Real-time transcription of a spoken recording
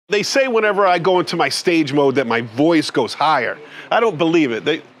They say whenever I go into my stage mode that my voice goes higher. I don't believe it.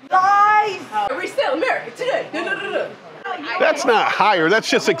 Lies! Resell America today. That's not higher, that's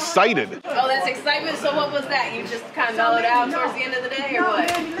just excited. Oh, that's excitement? So what was that? You just kind of mellowed out towards the end of the day, or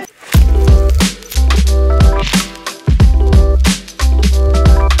what?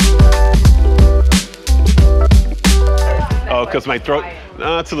 Oh, because my throat,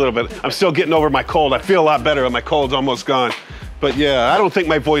 it's a little bit. I'm still getting over my cold. I feel a lot better, but my cold's almost gone. But yeah, I don't think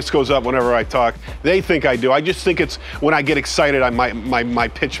my voice goes up whenever I talk. They think I do. I just think it's when I get excited, my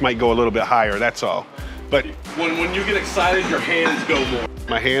pitch might go a little bit higher, that's all. But when you get excited, your hands go more.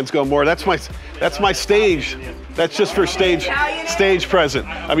 My hands go more. That's my stage. That's just for stage present.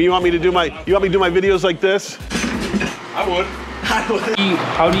 I mean, you want me to do my videos like this? I would.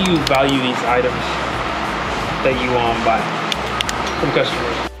 How do you value these items that you buy from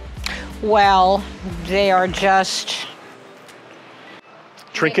customers? Well, they are just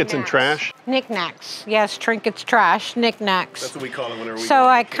trinkets and trash? Knickknacks. Yes, trinkets, trash, knickknacks. That's what we call them whenever we So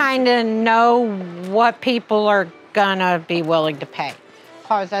I kind of know what people are gonna be willing to pay.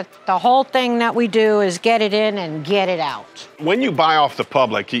 Because the whole thing that we do is get it in and get it out. When you buy off the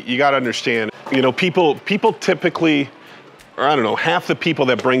public, you got to understand, you know, people typically, or I don't know, half the people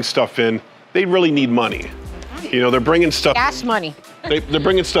that bring stuff in, they really need money. You know, they're bringing stuff. Gas money. They're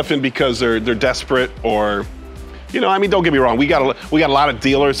bringing stuff in because they're desperate, or, you know, I mean, don't get me wrong. We got a lot of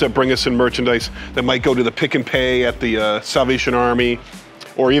dealers that bring us in merchandise that might go to the pick and pay at the Salvation Army,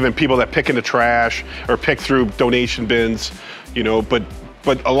 or even people that pick in the trash or pick through donation bins. You know, but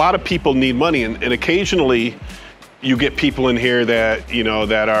a lot of people need money, and occasionally you get people in here that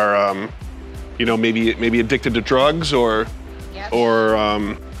that are maybe addicted to drugs or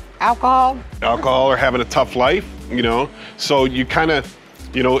alcohol or having a tough life. You know, so you kind of.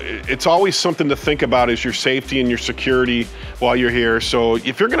 You know, it's always something to think about is your safety and your security while you're here. So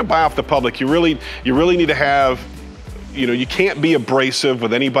if you're going to buy off the public, you really need to have, you know, you can't be abrasive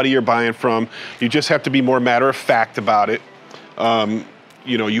with anybody you're buying from. You just have to be more matter of fact about it.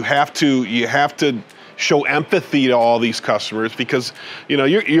 You know, you have to show empathy to all these customers, because, you know,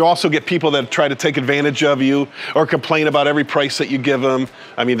 you also get people that try to take advantage of you or complain about every price that you give them.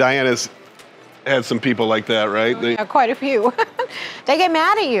 I mean, Diana's had some people like that, right? Yeah, quite a few. They get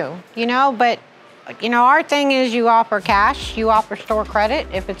mad at you, you know, but, you know, our thing is you offer cash, you offer store credit.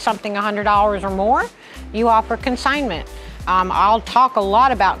 If it's something $100 or more, you offer consignment. I'll talk a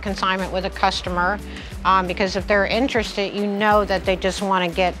lot about consignment with a customer because if they're interested, you know that they just want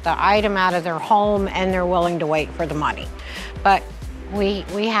to get the item out of their home and they're willing to wait for the money. But we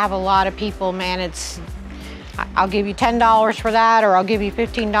have a lot of people, man, I'll give you $10 for that, or I'll give you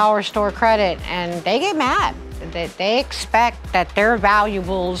 $15 store credit, and they get mad. They expect that their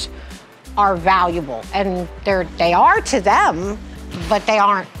valuables are valuable, and they are to them, but they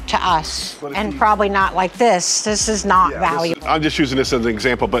aren't to us, and probably not like this. This is not valuable. I'm just using this as an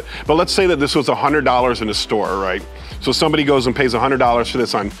example, but let's say that this was $100 in a store, right? So somebody goes and pays $100 for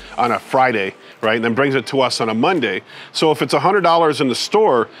this on a Friday, right? And then brings it to us on a Monday. So if it's $100 in the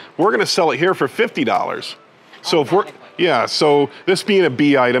store, we're gonna sell it here for $50. So so this being a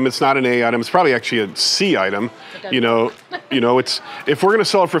B item, it's not an A item, it's probably actually a C item. You know, if we're gonna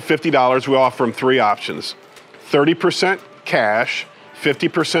sell it for $50, we offer them 3 options: 30% cash,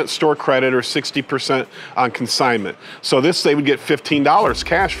 50% store credit, or 60% on consignment. So they would get $15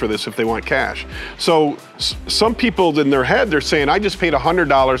 cash for this if they want cash. So some people in their head, they're saying, I just paid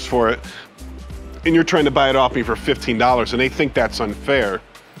 $100 for it, and you're trying to buy it off me for $15, and they think that's unfair.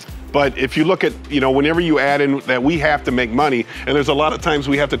 But if you look at, you know, whenever you add in that we have to make money, and there's a lot of times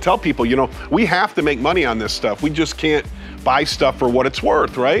we have to tell people, you know, we have to make money on this stuff. We just can't buy stuff for what it's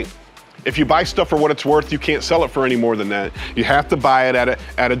worth, right? If you buy stuff for what it's worth, you can't sell it for any more than that. You have to buy it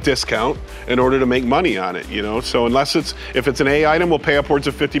at a discount in order to make money on it, you know? So if it's an A item, we'll pay upwards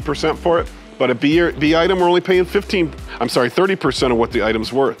of 50% for it. But a B item, we're only paying 30% of what the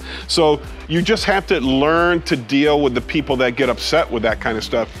item's worth. So you just have to learn to deal with the people that get upset with that kind of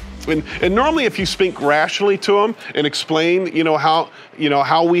stuff. And normally, if you speak rationally to them and explain,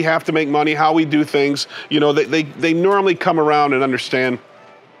 how we have to make money, how we do things, they normally come around and understand.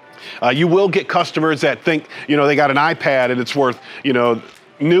 You will get customers that think, they got an iPad and it's worth,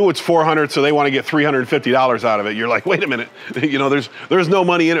 new it's $400, so they want to get $350 out of it. You're like, wait a minute, there's no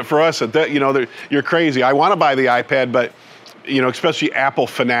money in it for us. You're crazy. I want to buy the iPad, but especially Apple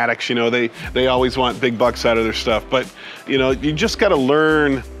fanatics, they always want big bucks out of their stuff. But you just got to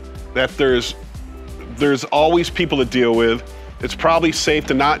learn that there's always people to deal with. It's probably safe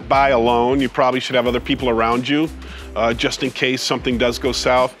to not buy alone. You probably should have other people around you, just in case something does go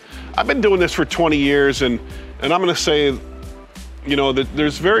south. I've been doing this for 20 years, and I'm going to say you know,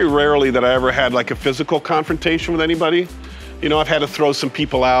 there's very rarely that I ever had like a physical confrontation with anybody. You know, I've had to throw some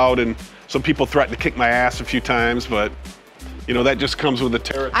people out, and some people threatened to kick my ass a few times, but you know, that just comes with the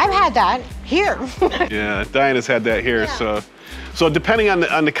territory. I've had that here. Yeah, Diana's had that here. Yeah. So depending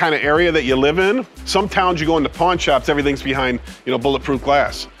on the kind of area that you live in, some towns you go into pawn shops, everything's behind, you know, bulletproof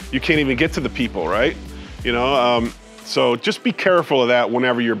glass. You can't even get to the people, right? You know, so just be careful of that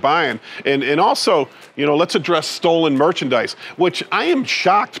whenever you're buying. And also, you know, let's address stolen merchandise, which I am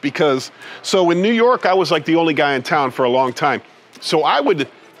shocked because, so in New York, I was like the only guy in town for a long time. So I would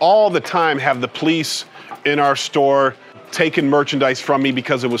all the time have the police in our store taking merchandise from me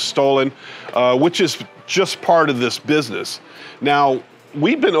because it was stolen, which is just part of this business. Now,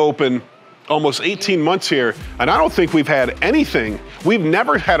 we've been open almost 18 months here, and I don't think we've had anything. We've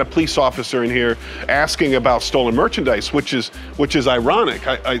never had a police officer in here asking about stolen merchandise, which is ironic.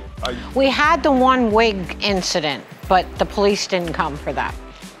 We had the one wig incident, but the police didn't come for that.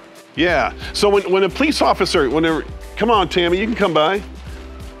 Yeah, so when a police officer, come on, Tammy, you can come by.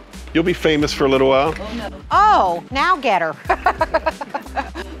 You'll be famous for a little while. Oh, now get her.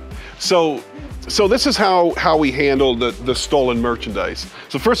 So this is how we handle the stolen merchandise.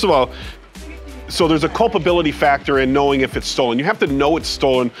 So first of all, so there's a culpability factor in knowing if it's stolen. You have to know it's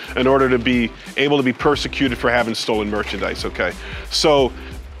stolen in order to be able to be persecuted for having stolen merchandise, okay? So,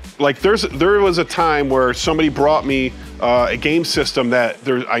 like there was a time where somebody brought me a game system that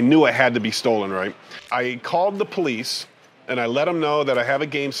I knew it had to be stolen, right? I called the police and I let them know that I have a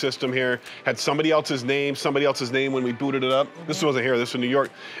game system here, had somebody else's name when we booted it up. This wasn't here, this was in New York.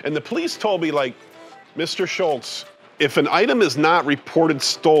 And the police told me, like, Mr. Schultz, if an item is not reported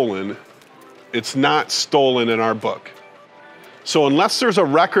stolen, it's not stolen in our book. So unless there's a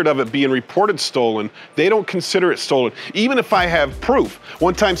record of it being reported stolen, they don't consider it stolen, even if I have proof.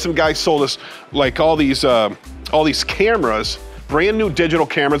 One time some guy sold us like all these cameras, brand new digital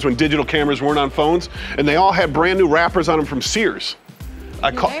cameras when digital cameras weren't on phones, and they all had brand new wrappers on them from Sears. I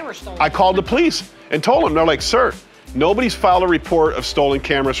called the police and told them, they're like, sir, nobody's filed a report of stolen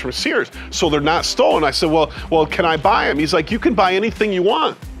cameras from Sears, so they're not stolen. I said, well, can I buy them? He's like, you can buy anything you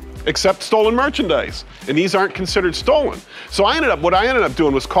want except stolen merchandise, and these aren't considered stolen. So what I ended up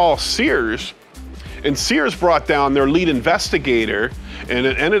doing was call Sears, and Sears brought down their lead investigator, and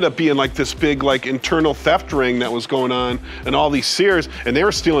it ended up being like this big like internal theft ring that was going on in all these Sears, and they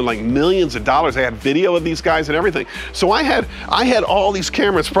were stealing like millions of dollars. They had video of these guys and everything. So I had all these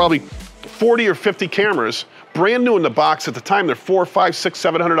cameras, probably 40 or 50 cameras, brand new in the box at the time. They're $400, $500,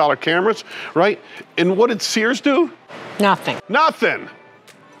 $600, $700 cameras, right? And what did Sears do? Nothing. Nothing.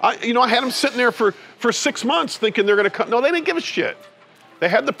 I had them sitting there for 6 months thinking they're gonna come. No, they didn't give a shit. They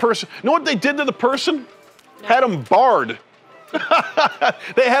had the person, you know what they did to the person? No. Had them barred.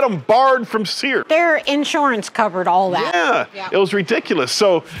 They had them barred from Sears. Their insurance covered all that. Yeah. It was ridiculous.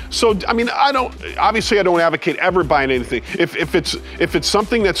 So I mean, I don't advocate ever buying anything. If it's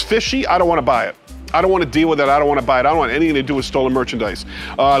something that's fishy, I don't want to buy it. I don't want to deal with it. I don't want to buy it. I don't want anything to do with stolen merchandise.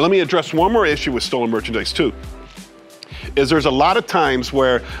 Let me address one more issue with stolen merchandise too. There's a lot of times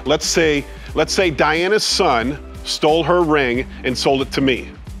where, let's say Diana's son stole her ring and sold it to me.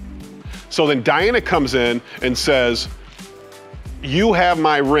 So then Diana comes in and says, you have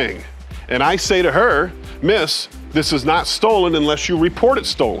my ring. And I say to her, miss, this is not stolen unless you report it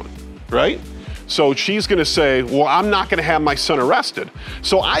stolen, right? So she's gonna say, well, I'm not gonna have my son arrested.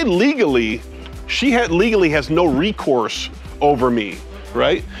 So she legally has no recourse over me,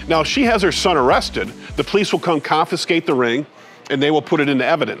 right? Now, if she has her son arrested, the police will come confiscate the ring and they will put it into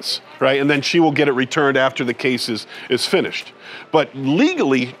evidence, right? And then she will get it returned after the case is finished. But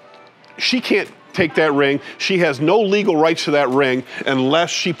legally, she can't take that ring. She has no legal rights to that ring unless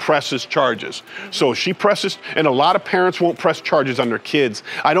she presses charges. So she presses, and a lot of parents won't press charges on their kids.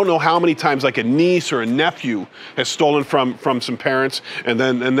 I don't know how many times like a niece or a nephew has stolen from some parents, and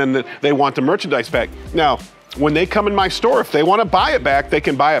then they want the merchandise back. Now, when they come in my store, if they want to buy it back, they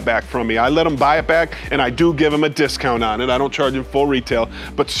can buy it back from me. I let them buy it back, and I do give them a discount on it. I don't charge them full retail,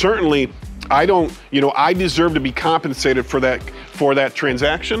 but certainly I deserve to be compensated for that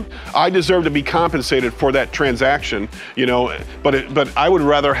transaction. I deserve to be compensated for that transaction, but I would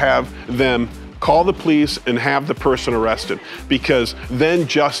rather have them call the police and have the person arrested, because then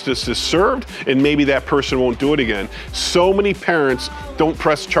justice is served and maybe that person won't do it again. So many parents don't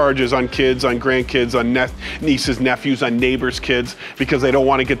press charges on kids, on grandkids, on nieces, nephews, on neighbors' kids, because they don't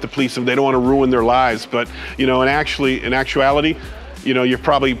want to get the police and they don't want to ruin their lives. But in actuality, you're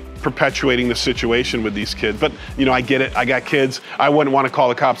probably perpetuating the situation with these kids. But I get it. I got kids. I wouldn't want to call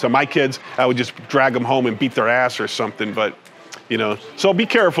the cops on my kids. I would just drag them home and beat their ass or something. But You know, so be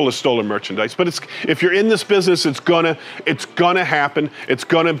careful of stolen merchandise. But if you're in this business, it's gonna happen. It's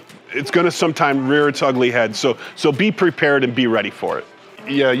gonna sometime rear its ugly head. So be prepared and be ready for it.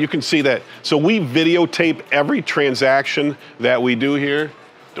 Yeah, you can see that. So we videotape every transaction that we do here.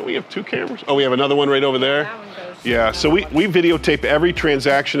 Don't we have 2 cameras? Oh, we have another one right over there. That one goes. Yeah, so we videotape every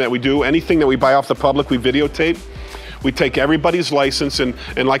transaction that we do. Anything that we buy off the public, we videotape. We take everybody's license, and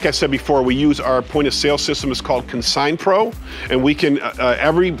like I said before, we use our point of sale system. It's called Consign Pro, and we can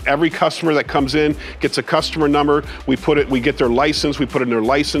every customer that comes in gets a customer number. We get their license, we put in their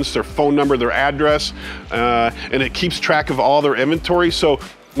license, their phone number, their address, and it keeps track of all their inventory. So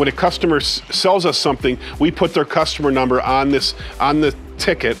when a customer sells us something, we put their customer number on the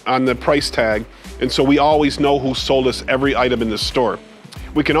ticket, on the price tag, and so we always know who sold us every item in the store.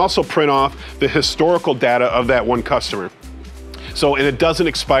 We can also print off the historical data of that one customer. So, and it doesn't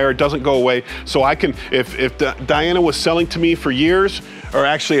expire, it doesn't go away. So I can, if Diana was selling to me for years, or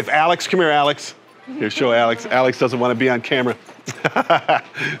actually if Alex, come here Alex. Here, show Alex. Alex doesn't want to be on camera.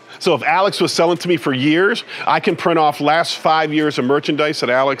 So if Alex was selling to me for years, I can print off last 5 years of merchandise that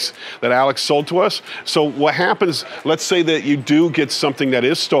Alex sold to us. So what happens, let's say that you do get something that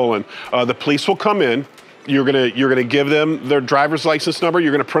is stolen, the police will come in. You're gonna give them their driver's license number.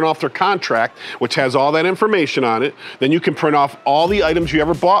 You're gonna print off their contract, which has all that information on it. Then you can print off all the items you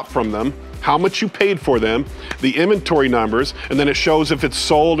ever bought from them, how much you paid for them, the inventory numbers, and then it shows if it's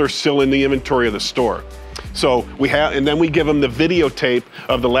sold or still in the inventory of the store. So and then we give them the videotape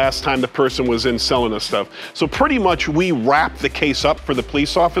of the last time the person was in selling us stuff. So pretty much we wrap the case up for the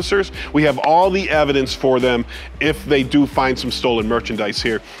police officers. We have all the evidence for them if they do find some stolen merchandise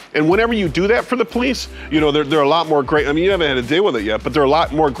here. And whenever you do that for the police, you know, they're a lot more great. I mean, you haven't had to deal with it yet, but they're a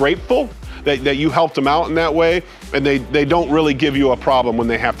lot more grateful that you helped them out in that way, and they don't really give you a problem when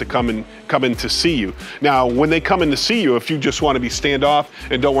they have to come in to see you. Now, when they come in to see you, if you just want to be standoff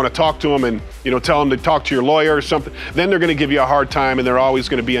and don't want to talk to them and, you know, tell them to talk to your lawyer or something, then they're going to give you a hard time and they're always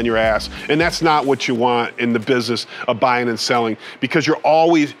going to be on your ass. And that's not what you want in the business of buying and selling, because you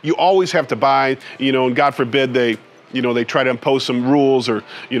always have to buy, you know, and God forbid they try to impose some rules, or,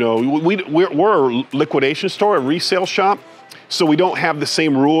 you know, we're a liquidation store, a resale shop. So we don't have the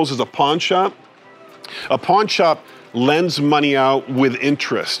same rules as a pawn shop. A pawn shop lends money out with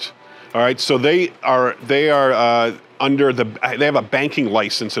interest. All right, so they have a banking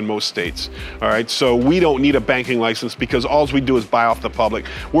license in most states. All right, so we don't need a banking license because all we do is buy off the public.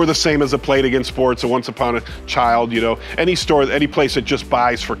 We're the same as a Play It Again Sports, or Once Upon a Child, you know, any store, any place that just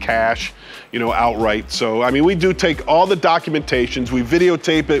buys for cash, you know, outright. So, I mean, we do take all the documentations, we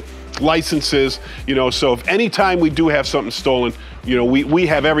videotape it, licenses, you know, so if anytime we do have something stolen, you know, we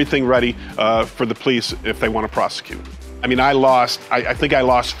have everything ready for the police if they want to prosecute. I mean, I think I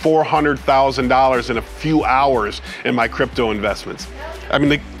lost $400,000 in a few hours in my crypto investments. I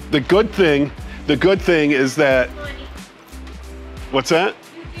mean, the good thing is that, what's that?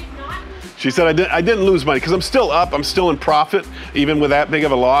 She said I didn't lose money because I'm still up, I'm still in profit. Even with that big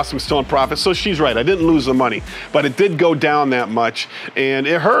of a loss, I'm still in profit. So she's right, I didn't lose the money, but it did go down that much, and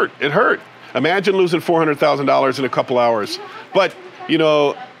it hurt, Imagine losing $400,000 in a couple hours. But, you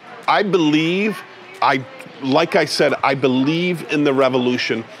know, like I said, I believe in the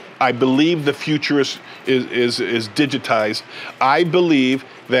revolution. I believe the future is digitized. I believe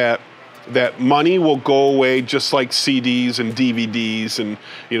that money will go away just like CDs and DVDs and,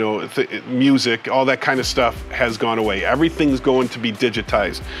 you know, music, all that kind of stuff has gone away. Everything's going to be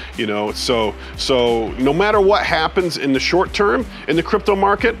digitized, you know. So no matter what happens in the short term in the crypto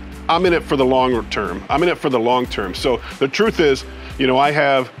market, I'm in it for the longer term. I'm in it for the long term. So the truth is, you know, I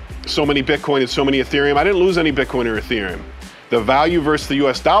have so many Bitcoin and so many Ethereum. I didn't lose any Bitcoin or Ethereum. The value versus the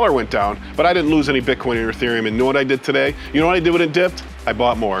US dollar went down, but I didn't lose any Bitcoin or Ethereum. And you know what I did today? You know what I did when it dipped? I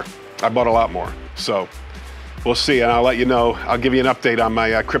bought more. I bought a lot more. So we'll see, and I'll let you know. I'll give you an update on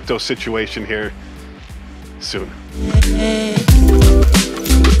my crypto situation here soon.